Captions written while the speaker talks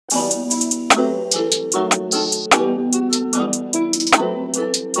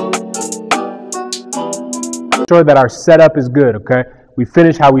sure that our setup is good, okay? We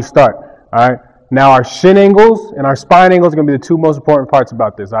finish how we start, all right? Now our shin angles and our spine angles are gonna be the two most important parts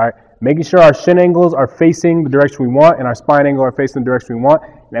about this, all right? Making sure our shin angles are facing the direction we want and our spine angle are facing the direction we want.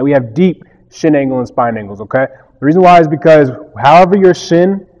 Now we have deep shin angle and spine angles, okay? The reason why is because however your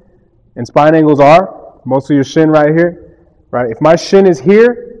shin and spine angles are, most of your shin right here, right? If my shin is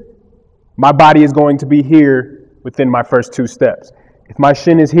here, my body is going to be here within my first two steps. If my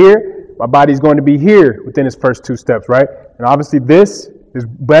shin is here, my body is going to be here within its first two steps, right? And obviously this is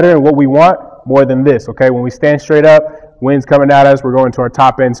better and what we want more than this, okay? When we stand straight up, wind's coming at us, we're going to our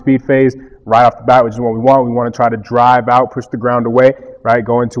top end speed phase right off the bat, which is what we want. We want to try to drive out, push the ground away, right?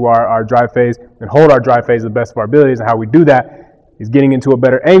 Go into our drive phase and hold our drive phase to the best of our abilities. And how we do that is getting into a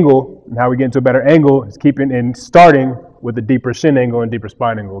better angle. And how we get into a better angle is keeping and starting with a deeper shin angle and deeper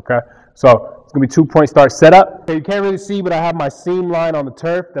spine angle, okay? So it's gonna be 2-point start setup. Okay, you can't really see, but I have my seam line on the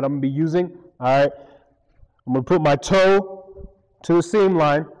turf that I'm gonna be using, all right? I'm gonna put my toe to the seam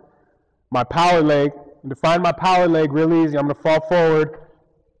line, my power leg, and to find my power leg real easy, I'm gonna fall forward.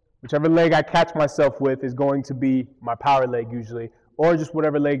 Whichever leg I catch myself with is going to be my power leg usually, or just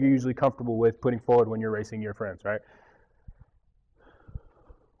whatever leg you're usually comfortable with putting forward when you're racing your friends, right?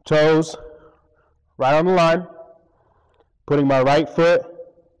 Toes right on the line, putting my right foot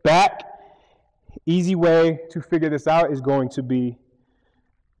back. Easy way to figure this out is going to be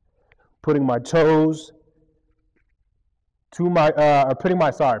putting my toes to my, putting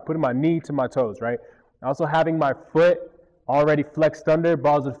my knee to my toes, right? Also having my foot already flexed under,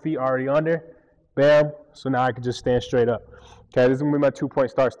 balls of feet already under, bam, so now I can just stand straight up. Okay, this is gonna be my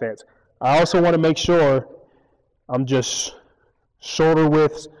 2-point start stance. I also wanna make sure I'm just shoulder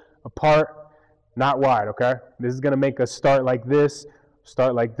widths apart, not wide, okay? This is gonna make us start like this.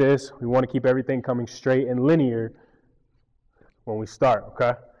 We wanna keep everything coming straight and linear when we start,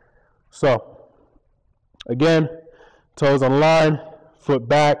 okay? So, again, toes on the line, foot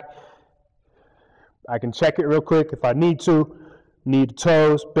back. I can check it real quick if I need to. Knee to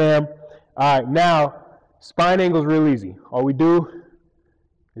toes, bam. All right, now, spine angle is real easy. All we do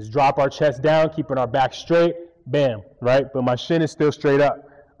is drop our chest down, keeping our back straight, bam, right? But my shin is still straight up,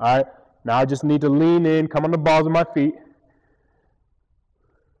 all right? Now I just need to lean in, come on the balls of my feet.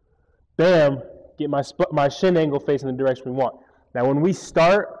 Bam, get my shin angle facing the direction we want. Now when we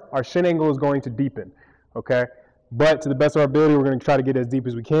start, our shin angle is going to deepen, okay? But to the best of our ability, we're gonna try to get as deep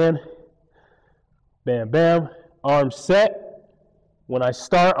as we can. Bam, bam, arms set. When I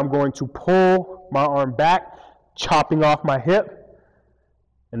start, I'm going to pull my arm back, chopping off my hip.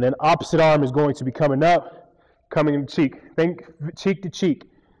 And then opposite arm is going to be coming up, coming in cheek. Think cheek to cheek.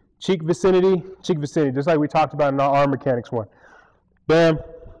 Cheek vicinity, just like we talked about in our arm mechanics one. Bam,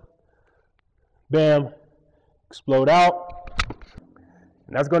 bam, explode out.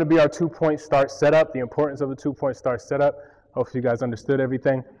 And that's going to be our 2-point start setup, the importance of the 2-point start setup. Hopefully you guys understood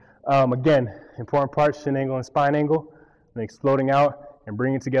everything. Again, important parts, shin angle and spine angle, and exploding out and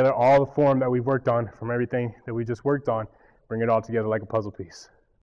bringing together all the form that we've worked on from everything that we just worked on, bring it all together like a puzzle piece.